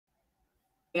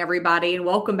Everybody, and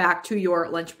welcome back to your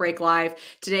Lunch Break Live.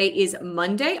 Today is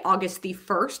Monday, August the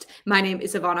 1st. My name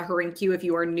is Ivana Harinkyu if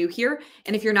you are new here,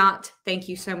 and if you're not, thank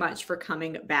you so much for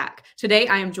coming back. Today,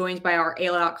 I am joined by our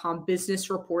AL.com business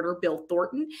reporter, Bill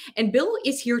Thornton, and Bill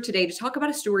is here today to talk about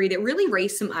a story that really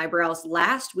raised some eyebrows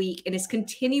last week and is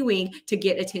continuing to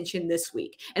get attention this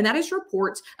week, and that is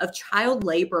reports of child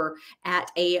labor at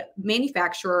a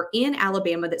manufacturer in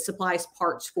Alabama that supplies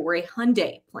parts for a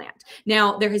Hyundai plant.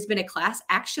 Now, there has been a class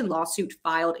action lawsuit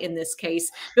filed in this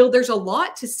case. Bill, there's a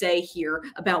lot to say here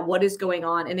about what is going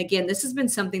on. And again, this has been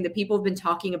something that people have been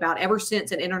talking about ever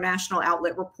since an international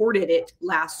outlet reported it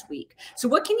last week. So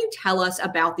what can you tell us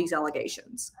about these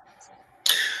allegations?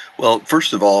 Well,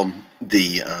 first of all,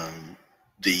 the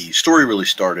story really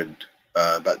started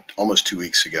about almost 2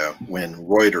 weeks ago when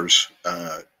Reuters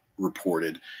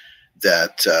reported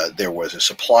that there was a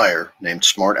supplier named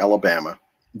Smart Alabama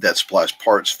that supplies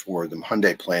parts for the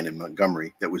Hyundai plant in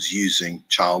Montgomery that was using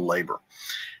child labor.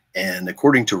 And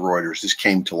according to Reuters, this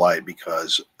came to light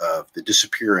because of the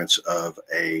disappearance of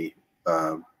a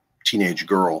teenage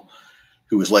girl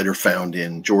who was later found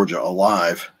in Georgia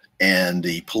alive. And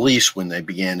the police, when they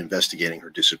began investigating her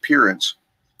disappearance,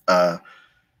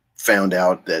 found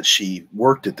out that she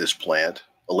worked at this plant,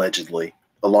 allegedly,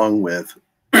 along with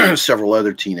several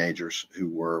other teenagers who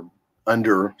were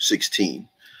under 16.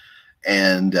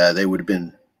 And they would have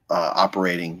been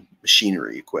operating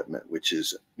machinery equipment, which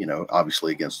is,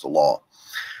 obviously against the law.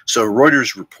 So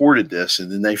Reuters reported this,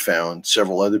 and then they found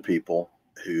several other people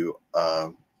who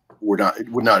would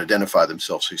not identify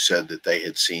themselves, who said that they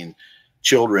had seen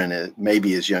children,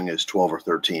 maybe as young as 12 or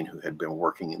 13, who had been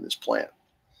working in this plant.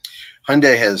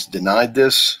 Hyundai has denied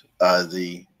this.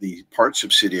 The part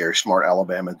subsidiary, Smart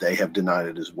Alabama, they have denied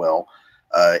it as well.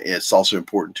 It's also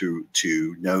important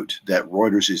to note that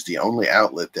Reuters is the only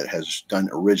outlet that has done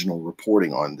original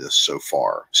reporting on this so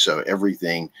far. So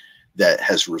everything that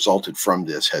has resulted from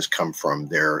this has come from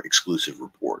their exclusive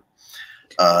report.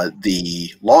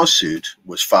 The lawsuit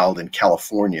was filed in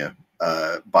California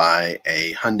by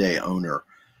a Hyundai owner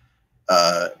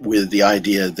with the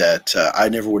idea that I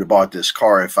never would have bought this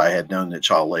car if I had known that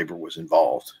child labor was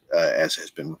involved, as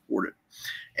has been reported.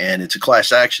 And it's a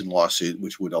class action lawsuit,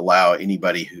 which would allow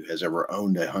anybody who has ever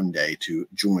owned a Hyundai to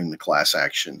join the class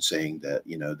action, saying that,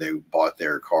 they bought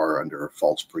their car under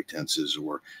false pretenses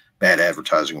or bad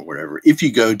advertising or whatever. If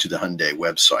you go to the Hyundai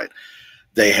website,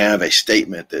 they have a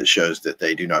statement that shows that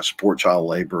they do not support child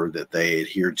labor, that they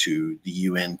adhere to the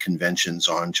UN conventions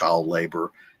on child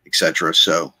labor, etc.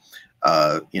 So,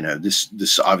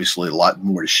 this obviously a lot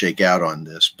more to shake out on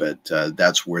this, but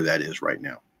that's where that is right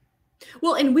now.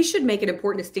 Well, and we should make an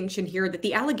important distinction here that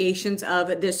the allegations of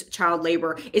this child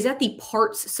labor is at the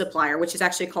parts supplier, which is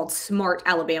actually called Smart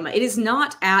Alabama. It is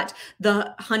not at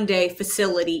the Hyundai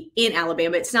facility in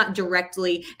Alabama. It's not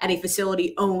directly at a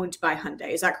facility owned by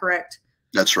Hyundai. Is that correct?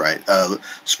 That's right.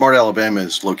 Smart Alabama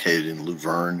is located in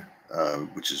Luverne,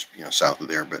 which is south of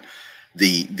there. But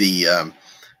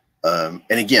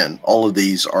and again, all of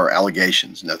these are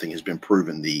allegations. Nothing has been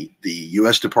proven. The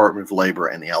U.S. Department of Labor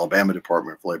and the Alabama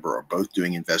Department of Labor are both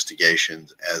doing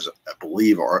investigations, as I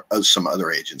believe as some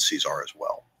other agencies are as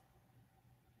well.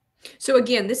 So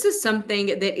again, this is something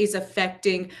that is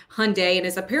affecting Hyundai and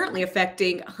is apparently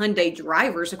affecting Hyundai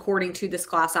drivers, according to this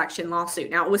class action lawsuit.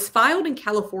 Now, it was filed in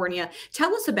California.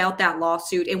 Tell us about that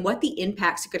lawsuit and what the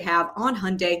impacts it could have on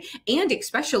Hyundai and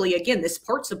especially, again, this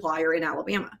part supplier in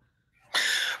Alabama.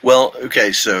 Well,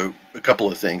 okay, so a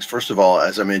couple of things. First of all,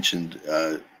 as I mentioned,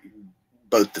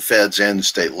 both the feds and the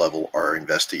state level are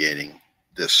investigating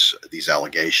these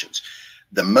allegations.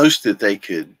 The most that they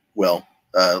could,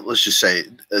 let's just say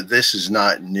this is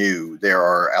not new. There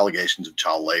are allegations of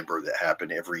child labor that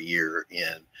happen every year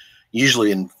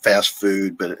usually in fast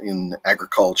food, but in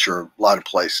agriculture, a lot of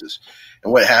places.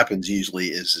 And what happens usually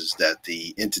is that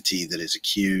the entity that is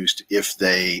accused, if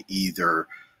they either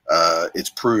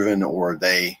it's proven or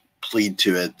they plead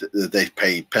to it, they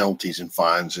pay penalties and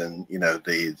fines, and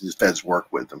the feds work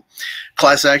with them.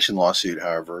 Class action lawsuit,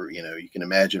 however, you can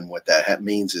imagine what that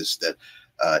means is that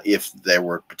if there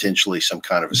were potentially some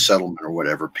kind of a settlement or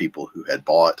whatever, people who had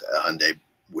bought a Hyundai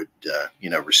would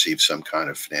receive some kind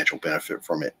of financial benefit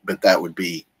from it, but that would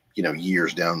be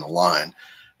years down the line,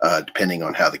 depending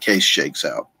on how the case shakes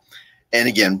out. And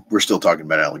again, we're still talking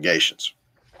about allegations.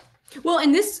 Well,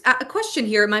 and this question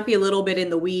here, it might be a little bit in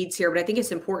the weeds here, but I think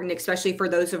it's important, especially for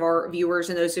those of our viewers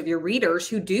and those of your readers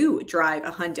who do drive a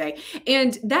Hyundai.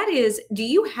 And that is, do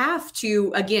you have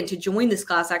to, again, to join this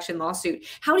class action lawsuit,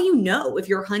 how do you know if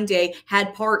your Hyundai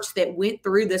had parts that went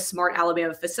through this Smart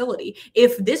Alabama facility?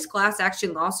 If this class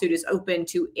action lawsuit is open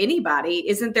to anybody,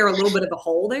 isn't there a little bit of a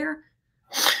hole there?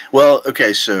 Well,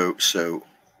 okay, so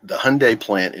the Hyundai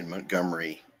plant in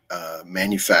Montgomery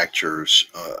manufactures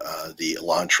the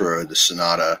Elantra, the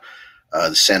Sonata,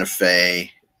 the Santa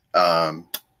Fe, um,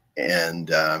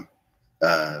 and I'm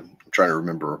trying to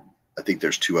remember. I think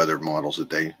there's two other models that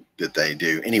they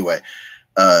do. Anyway,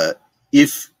 uh,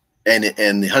 if and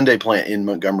the Hyundai plant in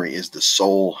Montgomery is the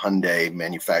sole Hyundai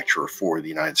manufacturer for the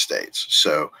United States.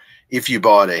 So if you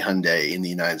bought a Hyundai in the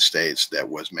United States that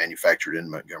was manufactured in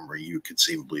Montgomery, you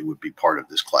conceivably would be part of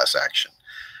this class action.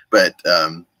 But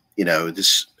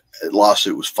this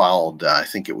lawsuit was filed. I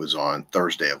think it was on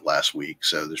Thursday of last week.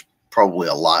 So there's probably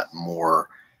a lot more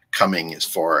coming as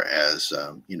far as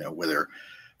whether,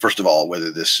 first of all, whether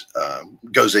this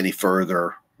goes any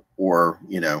further, or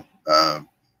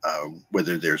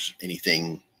whether there's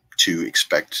anything to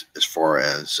expect as far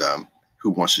as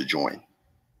who wants to join.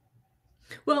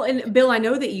 Well, and Bill, I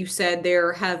know that you said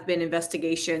there have been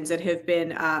investigations that have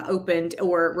been opened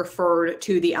or referred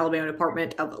to the Alabama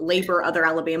Department of Labor, other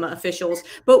Alabama officials.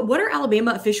 But what are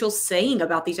Alabama officials saying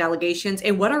about these allegations,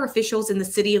 and what are officials in the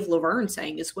city of Laverne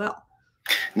saying as well?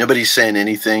 Nobody's saying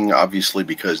anything, obviously,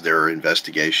 because there are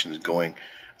investigations going.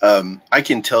 I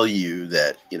can tell you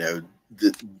that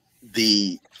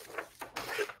the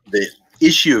the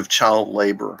issue of child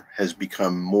labor has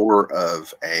become more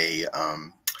of a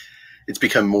it's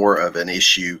become more of an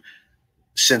issue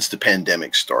since the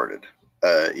pandemic started.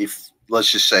 If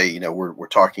let's just say, we're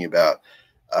talking about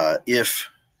if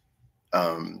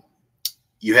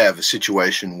you have a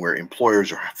situation where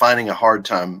employers are finding a hard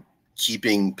time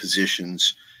keeping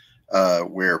positions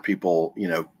where people,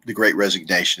 the great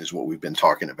resignation is what we've been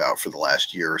talking about for the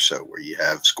last year or so, where you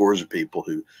have scores of people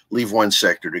who leave one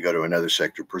sector to go to another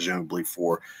sector, presumably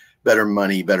for better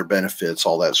money, better benefits,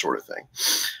 all that sort of thing.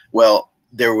 Well,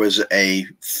 there was a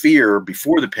fear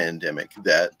before the pandemic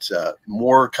that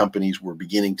more companies were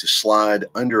beginning to slide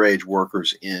underage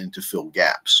workers in to fill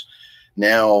gaps.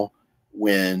 Now,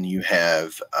 when you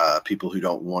have people who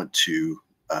don't want to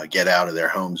get out of their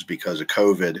homes because of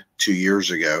COVID 2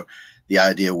 years ago, the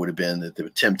idea would have been that the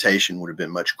temptation would have been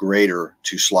much greater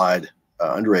to slide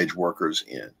underage workers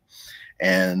in.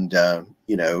 And,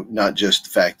 not just the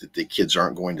fact that the kids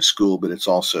aren't going to school, but it's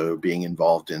also being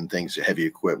involved in things, heavy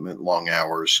equipment, long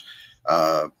hours,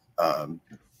 all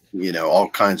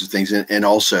kinds of things. And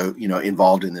also,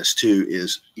 involved in this too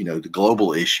is, the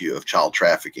global issue of child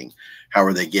trafficking. How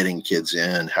are they getting kids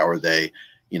in? How are they,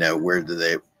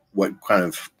 what kind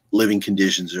of living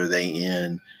conditions are they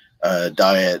in,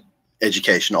 diet,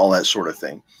 education, all that sort of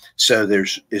thing. So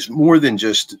is more than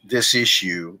just this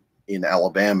issue in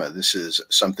Alabama. This is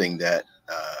something that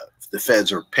the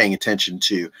feds are paying attention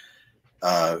to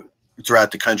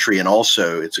throughout the country, and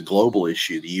also it's a global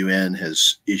issue. The UN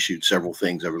has issued several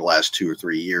things over the last 2 or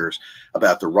 3 years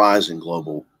about the rise in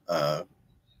global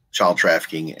child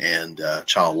trafficking and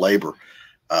child labor.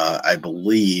 I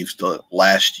believe the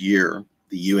last year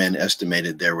the UN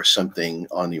estimated there was something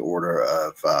on the order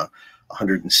of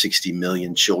 160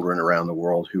 million children around the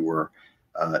world who were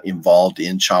involved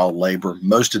in child labor.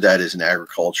 Most of that is in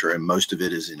agriculture, and most of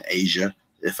it is in Asia,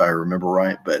 if I remember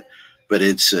right. But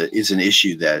it's an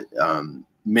issue that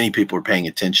many people are paying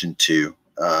attention to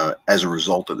as a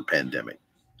result of the pandemic.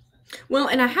 Well,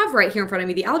 and I have right here in front of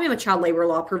me the Alabama child labor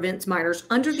law prevents minors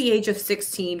under the age of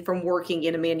 16 from working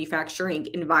in a manufacturing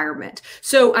environment.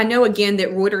 So I know again that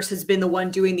Reuters has been the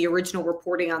one doing the original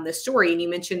reporting on this story, and you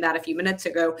mentioned that a few minutes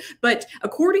ago. But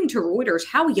according to Reuters,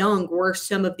 how young were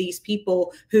some of these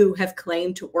people who have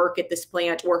claimed to work at this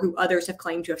plant, or who others have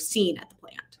claimed to have seen at the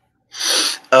plant?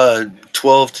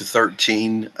 12 to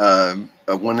 13.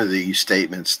 One of the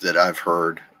statements that I've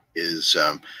heard is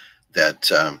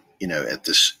that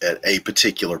at a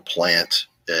particular plant,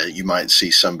 you might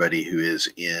see somebody who is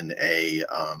in a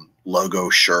logo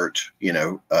shirt,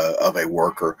 of a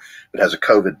worker, but has a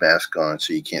COVID mask on,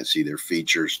 so you can't see their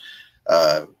features.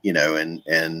 And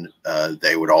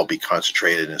they would all be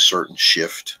concentrated in a certain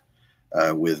shift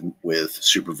with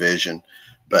supervision,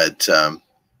 but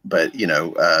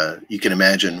you can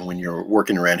imagine when you're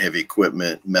working around heavy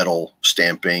equipment, metal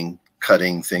stamping,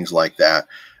 cutting, things like that.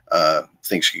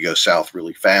 Things could go south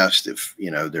really fast if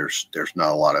there's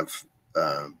not a lot of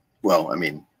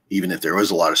even if there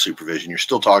was a lot of supervision, you're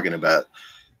still talking about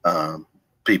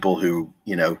people who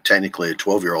technically a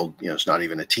 12-year-old is not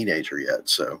even a teenager yet,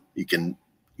 so you can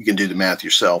do the math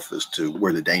yourself as to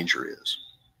where the danger is.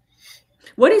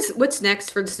 What's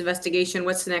next for this investigation?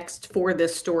 What's next for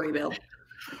this story, Bill?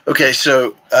 Okay,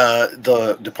 so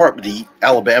the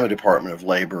Alabama Department of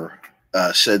Labor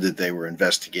said that they were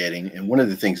investigating, and one of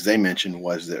the things they mentioned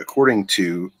was that according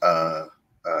to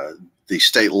the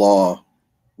state law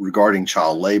regarding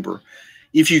child labor,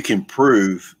 If you can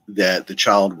prove that the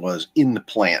child was in the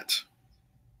plant,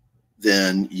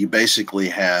 then you basically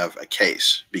have a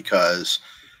case because,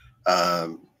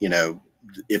 you know,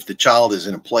 if the child is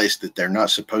in a place that they're not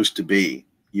supposed to be,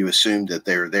 you assume that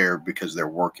they're there because they're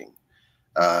working.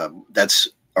 That's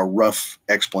a rough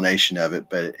explanation of it,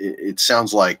 but it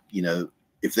sounds like, you know,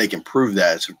 if they can prove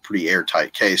that, it's a pretty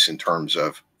airtight case in terms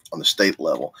of on the state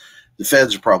level. The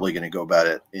feds are probably going to go about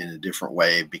it in a different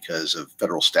way because of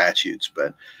federal statutes.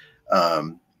 But,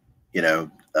 you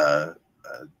know,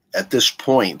 at this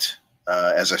point,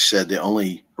 as I said, the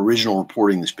only original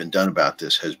reporting that's been done about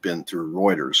this has been through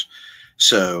Reuters.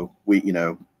 So we, you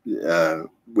know,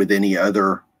 with any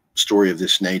other story of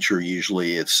this nature,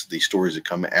 usually it's the stories that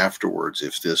come afterwards.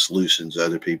 If this loosens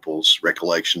other people's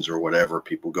recollections or whatever,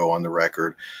 people go on the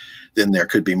record, then there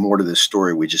could be more to this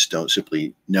story. We just don't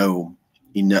simply know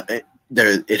enough.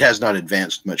 It has not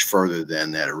advanced much further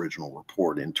than that original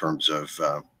report in terms of,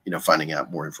 you know, finding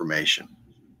out more information.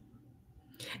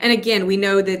 And again, we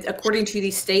know that according to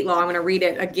the state law, I'm going to read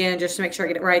it again just to make sure I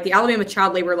get it right. The Alabama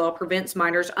child labor law prevents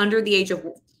minors under the age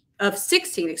of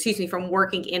 16, excuse me, from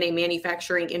working in a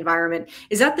manufacturing environment.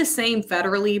 Is that the same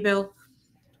federally, Bill?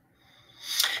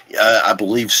 I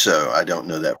believe so. I don't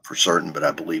know that for certain, but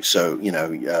I believe so. You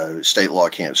know, state law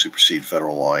can't supersede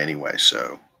federal law anyway.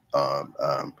 So,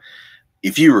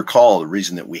 if you recall, the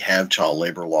reason that we have child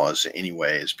labor laws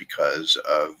anyway is because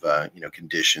of you know,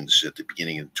 conditions at the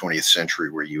beginning of the 20th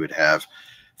century where you would have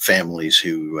families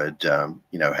who would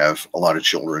you know, have a lot of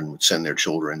children, would send their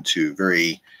children to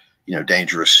very, you know,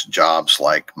 dangerous jobs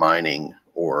like mining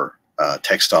or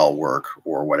textile work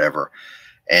or whatever,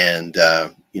 and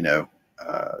you know,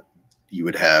 you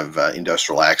would have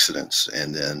industrial accidents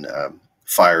and then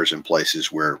fires in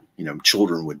places where, you know,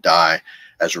 children would die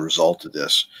as a result of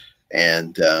this.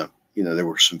 And, you know, there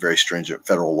were some very stringent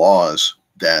federal laws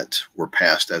that were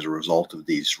passed as a result of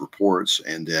these reports.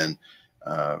 And then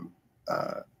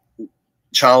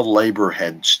child labor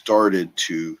had started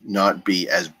to not be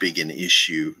as big an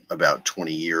issue about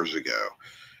 20 years ago.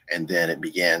 And then it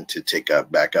began to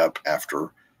back up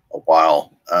after a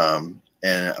while.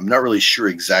 And I'm not really sure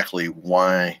exactly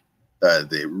why,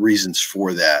 the reasons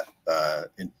for that,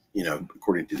 you know,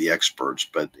 according to the experts,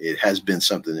 but it has been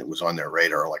something that was on their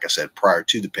radar, like I said, prior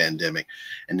to the pandemic.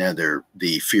 And now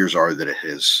the fears are that it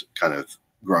has kind of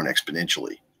grown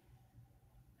exponentially.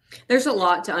 There's a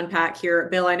lot to unpack here,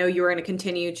 Bill. I know you're going to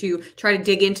continue to try to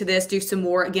dig into this, do some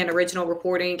more, again, original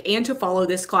reporting, and to follow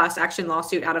this class action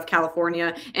lawsuit out of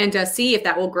California and see if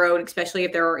that will grow, and especially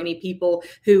if there are any people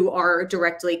who are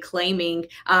directly claiming,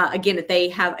 again, that they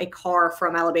have a car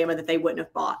from Alabama that they wouldn't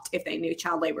have bought if they knew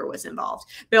child labor was involved.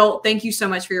 Bill, thank you so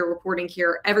much for your reporting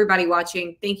here. Everybody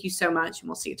watching, thank you so much, and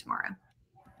we'll see you tomorrow.